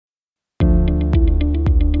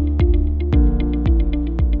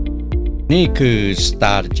นี่คือ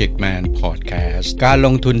Strategic Man Podcast การล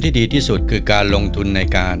งทุนที่ดีที่สุดคือการลงทุนใน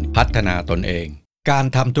การพัฒนาตนเองการ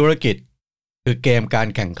ทำธุรกิจคือเกมการ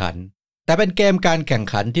แข่งขันแต่เป็นเกมการแข่ง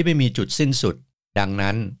ขันที่ไม่มีจุดสิ้นสุดดัง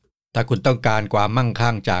นั้นถ้าคุณต้องการความมั่ง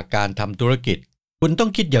คั่งจากการทำธุรกิจคุณต้อ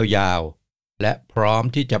งคิดยาวๆและพร้อม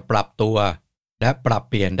ที่จะปรับตัวและปรับ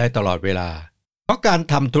เปลี่ยนได้ตลอดเวลาเพราะการ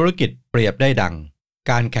ทำธุรกิจเปรียบได้ดัง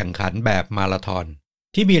การแข่งขันแบบมาราธอน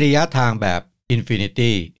ที่มีระยะทางแบบอินฟินิ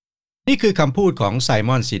ตี้นี่คือคำพูดของไซม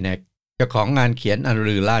อนซิเนกเจ้าของงานเขียนอัน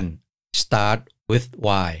ลือลั่น Start with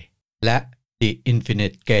Why และ The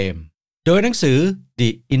Infinite Game โดยหนังสือ The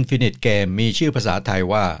Infinite Game มีชื่อภาษาไทย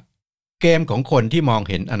ว่าเกมของคนที่มอง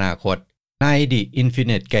เห็นอนาคตใน The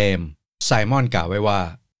Infinite Game ไซมอนกล่าวไว้ว่า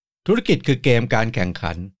ธุรกิจคือเกมการแข่ง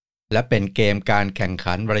ขันและเป็นเกมการแข่ง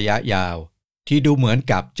ขันระยะยาวที่ดูเหมือน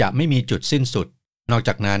กับจะไม่มีจุดสิ้นสุดนอกจ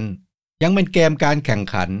ากนั้นยังเป็นเกมการแข่ง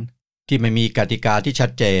ขันที่ไม่มีกติกาที่ชั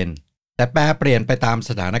ดเจนแต่แปรเปลี่ยนไปตามส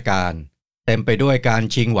ถานการณ์เต็มไปด้วยการ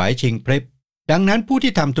ชิงไหวชิงพริบดังนั้นผู้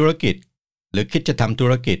ที่ทำธุรกิจหรือคิดจะทำธุ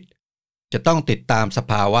รกิจจะต้องติดตามส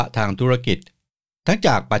ภาวะทางธุรกิจทั้งจ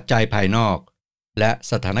ากปัจจัยภายนอกและ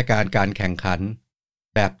สถานการณ์การแข่งขัน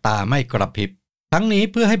แบบตาไม่กระพริบทั้งนี้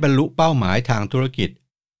เพื่อให้บรรลุเป้าหมายทางธุรกิจ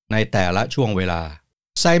ในแต่ละช่วงเวลา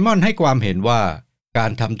ไซมอนให้ความเห็นว่ากา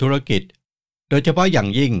รทำธุรกิจโดยเฉพาะอย่าง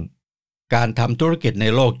ยิ่งการทำธุรกิจใน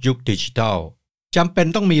โลกยุคดิจิทัลจำเป็น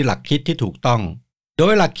ต้องมีหลักคิดที่ถูกต้องโด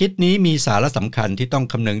ยหลักคิดนี้มีสาระสำคัญที่ต้อง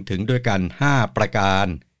คำนึงถึงด้วยกัน5ประการ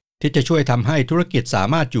ที่จะช่วยทำให้ธุรกิจสา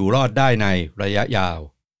มารถอยู่รอดได้ในระยะยาว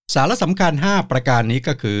สาระสำคัญ5ประการนี้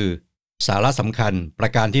ก็คือสาระสำคัญปร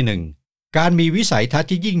ะการที่1การมีวิสัยทัศน์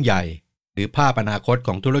ที่ยิ่งใหญ่หรือภาพอนาคตข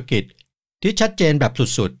องธุรกิจที่ชัดเจนแบบ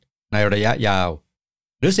สุดๆในระยะยาว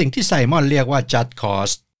หรือสิ่งที่ไซมอนเรียกว่า just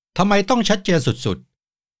cause ทำไมต้องชัดเจนสุด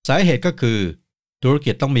ๆสาเหตุก็คือธุร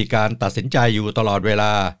กิจต้องมีการตัดสินใจอยู่ตลอดเวล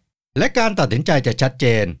าและการตัดสินใจจะชัดเจ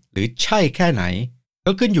นหรือใช่แค่ไหน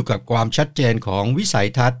ก็ขึ้นอยู่กับความชัดเจนของวิสัย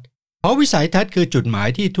ทัศน์เพราะวิสัยทัศน์คือจุดหมาย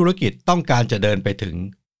ที่ธุรกิจต้องการจะเดินไปถึง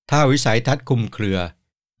ถ้าวิสัยทัศน์คลุมเครือ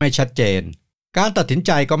ไม่ชัดเจนการตัดสินใ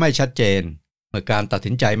จก็ไม่ชัดเจนเมื่อการตัด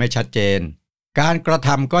สินใจไม่ชัดเจนการกระท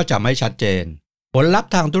ำก็จะไม่ชัดเจนผลลัพ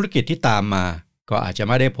ธ์ทางธุรกิจที่ตามมาก็อาจจะ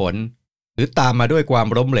ไม่ได้ผลหรือตามมาด้วยความ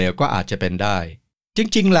ล้มเหลวก็อาจจะเป็นได้จ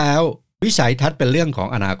ริงๆแล้ววิสัยทัศน์เป็นเรื่องของ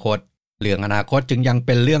อนาคตเรื่องอนาคตจึงยังเ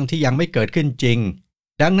ป็นเรื่องที่ยังไม่เกิดขึ้นจริง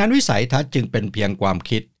ดังนั้นวิสัยทัศน์จึงเป็นเพียงความ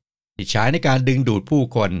คิดที่ใช้ในการดึงดูดผู้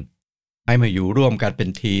คนให้มาอยู่ร่วมกันเป็น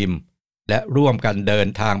ทีมและร่วมกันเดิน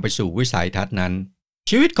ทางไปสู่วิสัยทัศน์นั้น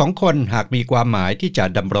ชีวิตของคนหากมีความหมายที่จะ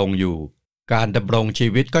ดำรงอยู่การดำรงชี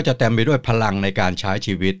วิตก็จะเต็มไปด้วยพลังในการใช้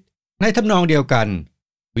ชีวิตในทำนองเดียวกัน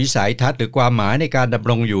วิสัยทัศน์หรือความหมายในการดำ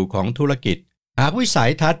รงอยู่ของธุรกิจหากวิสั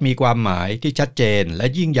ยทัศน์มีความหมายที่ชัดเจนและ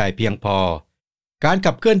ยิ่งใหญ่เพียงพอการ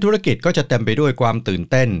ขับเคลื่อนธุรกิจก็จะเต็มไปด้วยความตื่น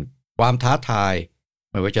เต้นความท้าทาย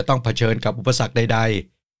ไม่ว่าจะต้องเผชิญกับอุปสรรคใด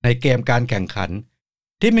ๆในเกมการแข่งขัน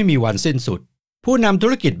ที่ไม่มีวันสิ้นสุดผู้นำธุ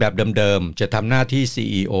รกิจแบบเดิมๆจะทำหน้าที่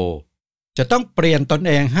CEO จะต้องเปลี่ยนตนเ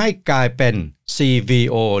องให้กลายเป็น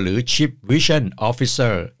CVO หรือ Chief Vision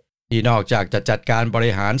Officer ที่นอกจากจะจัดการบ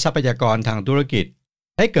ริหารทรัพยากรทางธุรกิจ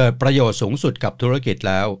ให้เกิดประโยชน์สูงสุดกับธุรกิจ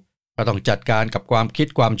แล้วก็ต้องจัดการกับความคิด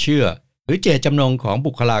ความเชื่อหรือเจตจำนงของ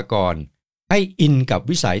บุคลากรให้อินกับ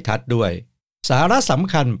วิสัยทัศน์ด้วยสาระส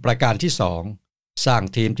ำคัญประการที่2สร้าง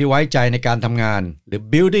ทีมที่ไว้ใจในการทำงานหรือ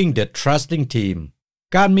building the trusting team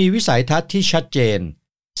การมีวิสัยทัศน์ที่ชัดเจน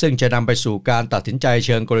ซึ่งจะนำไปสู่การตัดสินใจเ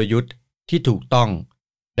ชิงกลยุทธ์ที่ถูกต้อง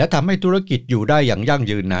และทำให้ธุรกิจอยู่ได้อย่างยั่ง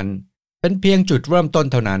ยืนนั้นเป็นเพียงจุดเริ่มต้น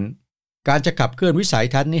เท่านั้นการจะขับเคลื่อนวิสัย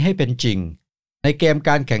ทัศน์นี้ให้เป็นจริงในเกมก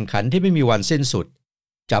ารแข่งขันที่ไม่มีวันสิ้นสุด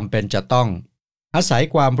จำเป็นจะต้องอาศัย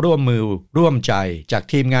ความร่วมมือร่วมใจจาก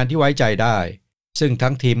ทีมงานที่ไว้ใจได้ซึ่ง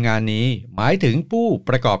ทั้งทีมงานนี้หมายถึงผู้ป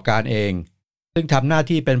ระกอบการเองซึ่งทำหน้า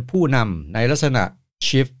ที่เป็นผู้นำในลักษณะ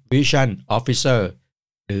Chief Vision Officer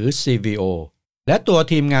หรือ CVO และตัว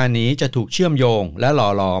ทีมงานนี้จะถูกเชื่อมโยงและหล่อ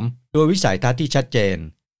หลอมด้วยวิสัยทัศน์ที่ชัดเจน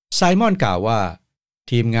ไซมอนกล่าวว่า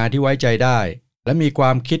ทีมงานที่ไว้ใจได้และมีคว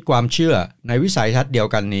ามคิดความเชื่อในวิสัยทัศน์เดียว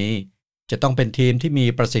กันนี้จะต้องเป็นทีมที่มี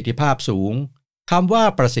ประสิทธิภาพสูงคำว่า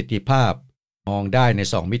ประสิทธิภาพมองได้ใน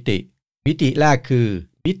2มิติมิติแรกคือ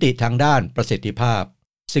มิติทางด้านประสิทธิภาพ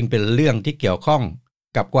ซึ่งเป็นเรื่องที่เกี่ยวข้อง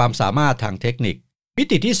กับความสามารถทางเทคนิคมิ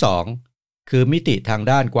ติที่2คือมิติทาง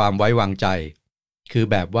ด้านความไว้วางใจคือ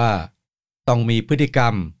แบบว่าต้องมีพฤติกรร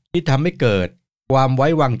มที่ทำให้เกิดความไว้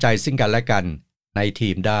วางใจซึ่งกันและกันในที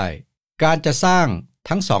มได้การจะสร้าง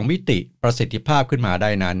ทั้ง2มิติประสิทธิภาพขึ้นมาได้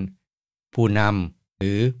นั้นผู้นำห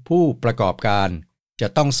รือผู้ประกอบการจะ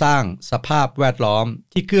ต้องสร้างสภาพแวดล้อม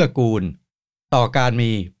ที่เกื้อกูลต่อการ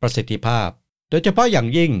มีประสิทธิภาพโดยเฉพาะอย่าง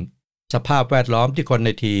ยิ่งสภาพแวดล้อมที่คนใน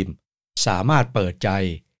ทีมสามารถเปิดใจ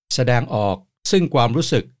แสดงออกซึ่งความรู้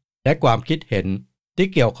สึกและความคิดเห็นที่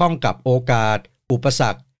เกี่ยวข้องกับโอกาสอุปสร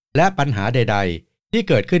รคและปัญหาใดๆที่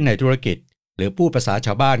เกิดขึ้นในธุรกิจหรือพูดภาษาช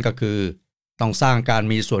าวบ้านก็คือต้องสร้างการ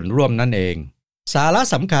มีส่วนร่วมนั่นเองสาระ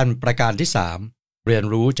สำคัญประการที่3เรียน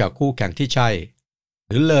รู้จากคู่แข่งที่ใช่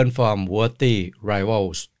หรือ Learn from worthy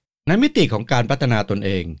rivals ในมิติของการพัฒนาตนเอ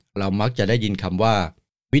งเรามักจะได้ยินคำว่า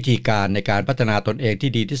วิธีการในการพัฒนาตนเอง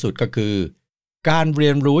ที่ดีที่สุดก็คือการเรี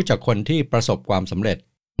ยนรู้จากคนที่ประสบความสำเร็จ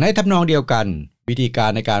ในทำนองเดียวกันวิธีการ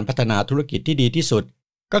ในการพัฒนาธุรกิจที่ดีที่สุด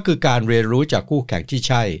ก็คือการเรียนรู้จากคู่แข่งที่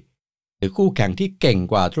ใช่หรือคู่แข่งที่เก่ง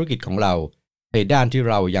กว่าธุรกิจของเราในด้านที่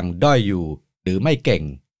เรายังด้อยอยู่หรือไม่เก่ง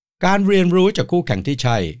การเรียนรู้จากคู่แข่งที่ใ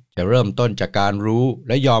ช่จะเริ่มต้นจากการรู้แ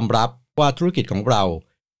ละยอมรับว่าธุรกิจของเรา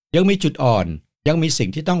ยังมีจุดอ่อนยังมีสิ่ง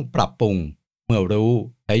ที่ต้องปรับปรุงเมื่อรู้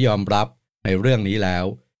และยอมรับในเรื่องนี้แล้ว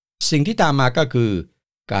สิ่งที่ตามมาก็คือ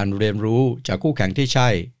การเรียนรู้จากคู่แข่งที่ใช่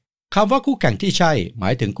คำว่าคู่แข่งที่ใช่หมา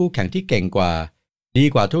ยถึงคู่แข่งที่เก่งกว่าดี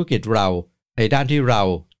กว่าธุรกิจเราในด้านที่เรา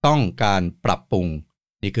ต้องการปรับปรุง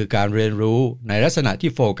นี่คือการเรียนรู้ในลักษณะ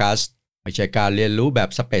ที่โฟกัสไม่ใช่การเรียนรู้แบบ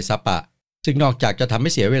สเปซสปะซึ่งนอกจากจะทำให้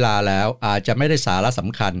เสียเวลาแล้วอาจจะไม่ได้สาระส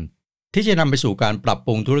ำคัญที่จะนำไปสู่การปรับป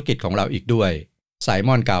รุงธุรกิจของเราอีกด้วยไซม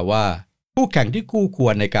อนกล่าวว่าคู่แข่งที่คู่คว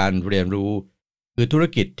รในการเรียนรู้คือธุร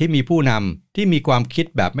กิจที่มีผู้นำที่มีความคิด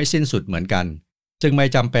แบบไม่สิ้นสุดเหมือนกันจึงไม่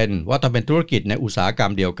จำเป็นว่าต้องเป็นธุรกิจในอุตสาหกรร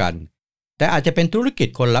มเดียวกันแต่อาจจะเป็นธุรกิจ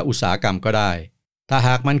คนละอุตสาหกรรมก็ได้ถ้าห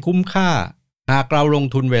ากมันคุ้มค่าหากเราลง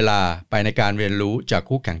ทุนเวลาไปในการเรียนรู้จาก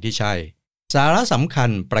คู่แข่งที่ใช่สาระสำคัญ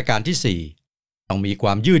ประการที่4ต้องมีคว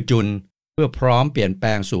ามยืดหยุ่นเพื่อพร้อมเปลี่ยนแปล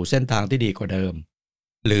งสู่เส้นทางที่ดีกว่าเดิม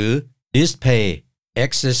หรือ display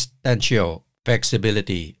existential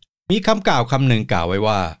flexibility มีคำกล่าวคำหนึ่งกล่าวไว้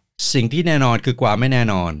ว่าสิ่งที่แน่นอนคือความไม่แน่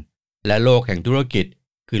นอนและโลกแห่งธุรกิจ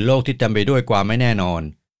คือโลกที่เต็มไปด้วยความไม่แน่นอน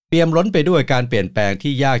เปี่ยมล้นไปด้วยการเปลี่ยนแปลง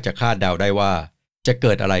ที่ยากจะคาดเดาได้ว่าจะเ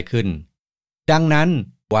กิดอะไรขึ้นดังนั้น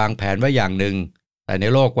วางแผนไว้อย่างหนึ่งแต่ใน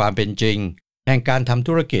โลกความเป็นจริงแห่งการทำ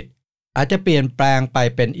ธุรกิจอาจจะเปลี่ยนแปลงไป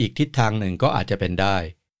เป็นอีกทิศทางหนึ่งก็อาจจะเป็นได้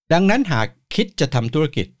ดังนั้นหากคิดจะทำธุร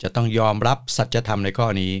กิจจะต้องยอมรับสัจธรรมในข้อ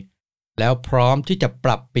นี้แล้วพร้อมที่จะป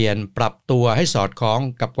รับเปลี่ยนปรับตัวให้สอดคล้อง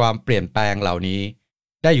กับความเปลี่ยนแปลงเหล่านี้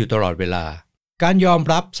ได้อยู่ตลอดเวลาการยอม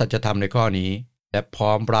รับสัจธรรมในข้อนี้และพร้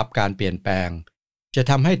อมรับการเปลี่ยนแปลงจะ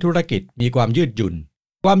ทำให้ธุรกิจมีความยืดหยุ่น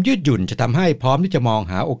ความยืดหยุ่นจะทำให้พร้อมที่จะมอง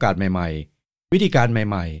หาโอกาสใหม่ๆวิธีการใ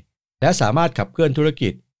หม่ๆและสามารถขับเคลื่อนธุรกิ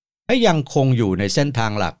จให้ยังคงอยู่ในเส้นทา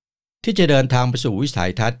งหลักที่จะเดินทางไปสู่วิสั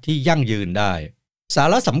ยทัศน์ที่ยั่งยืนได้สา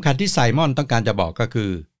ระสำคัญที่ไซมอนต้องการจะบอกก็คื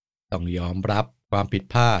อต้องยอมรับความผิด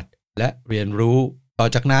พลาดและเรียนรู้ต่อ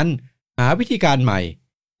จากนั้นหาวิธีการใหม่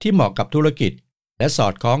ที่เหมาะกับธุรกิจและสอ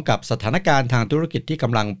ดคล้องกับสถานการณ์ทางธุรกิจที่ก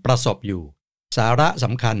ำลังประสบอยู่สาระส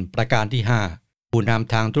ำคัญประการที่5ผู้น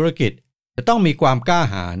ำทางธุรกิจจะต้องมีความกล้า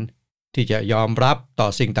หาญที่จะยอมรับต่อ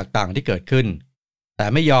สิ่งต่างๆที่เกิดขึ้นแต่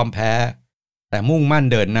ไม่ยอมแพ้แต่มุ่งมั่น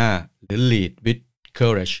เดินหน้าหรือ lead with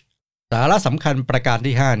courage สาระสำคัญประการ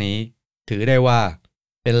ที่5นี้ถือได้ว่า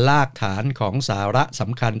เป็นรากฐานของสาระส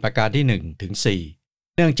ำคัญประการที่1ถึง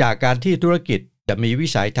4เนื่องจากการที่ธุรกิจจะมีวิ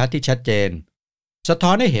สัยทัศน์ที่ชัดเจนสะท้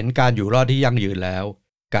อนให้เห็นการอยู่รอดที่ยั่งยืนแล้ว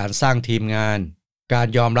การสร้างทีมงานการ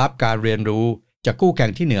ยอมรับการเรียนรู้จากคู่แข่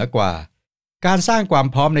งที่เหนือกว่าการสร้างความ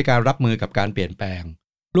พร้อมในการรับมือกับการเปลี่ยนแปลง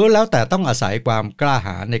ล้วนแล้วแต่ต้องอาศัยความกล้าห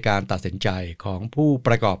าญในการตัดสินใจของผู้ป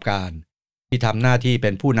ระกอบการที่ทำหน้าที่เป็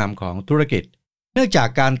นผู้นำของธุรกิจเนื่องจาก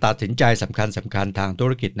การตัดสินใจสำคัญทางธุ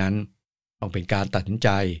รกิจนั้นต้องเป็นการตัดสินใจ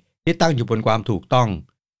ที่ตั้งอยู่บนความถูกต้อง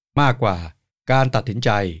มากกว่าการตัดสินใ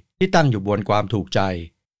จที่ตั้งอยู่บนความถูกใจ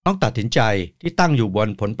ต้องตัดสินใจที่ตั้งอยู่บน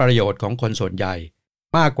ผลประโยชน์ของคนส่วนใหญ่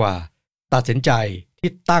มากกว่าตัดสินใจที่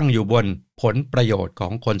ตั้งอยู่บนผลประโยชน์ขอ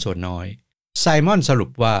งคนส่วนน้อยไซมอนสรุ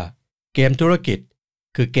ปว่าเกมธุรกิจ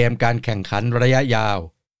คือเกมการแข่งขันระยะยาว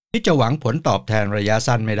ที่จะหวังผลตอบแทนระยะ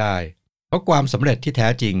สั้นไม่ได้เพราะความสำเร็จที่แท้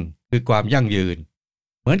จริงคือความยั่งยืน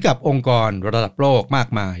เหมือนกับองค์กรระดับโลกมาก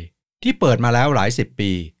มายที่เปิดมาแล้วหลายสิบ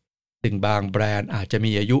ปีซึ่งบางแบรนด์อาจจะ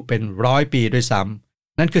มีอายุเป็น100 ปีด้วยซ้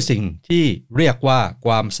ำนั่นคือสิ่งที่เรียกว่าค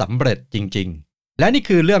วามสำเร็จจริงๆและนี่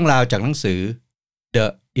คือเรื่องราวจากหนังสือ The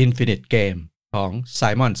Infinite Game ของ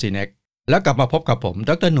Simon Sinek แล้วกลับมาพบกับผม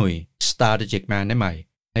ดร.หนุ่ย Strategic Man ได้ใหม่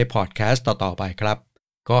ในพอดแคสต์ต่อๆไปครับ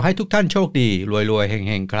ขอให้ทุกท่านโชคดีรวยๆเ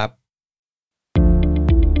ฮงๆครับ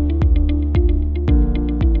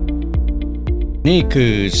นี่คื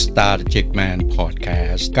อ Strategic Man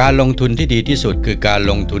Podcast การลงทุนที่ดีที่สุดคือการ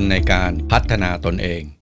ลงทุนในการพัฒนาตนเอง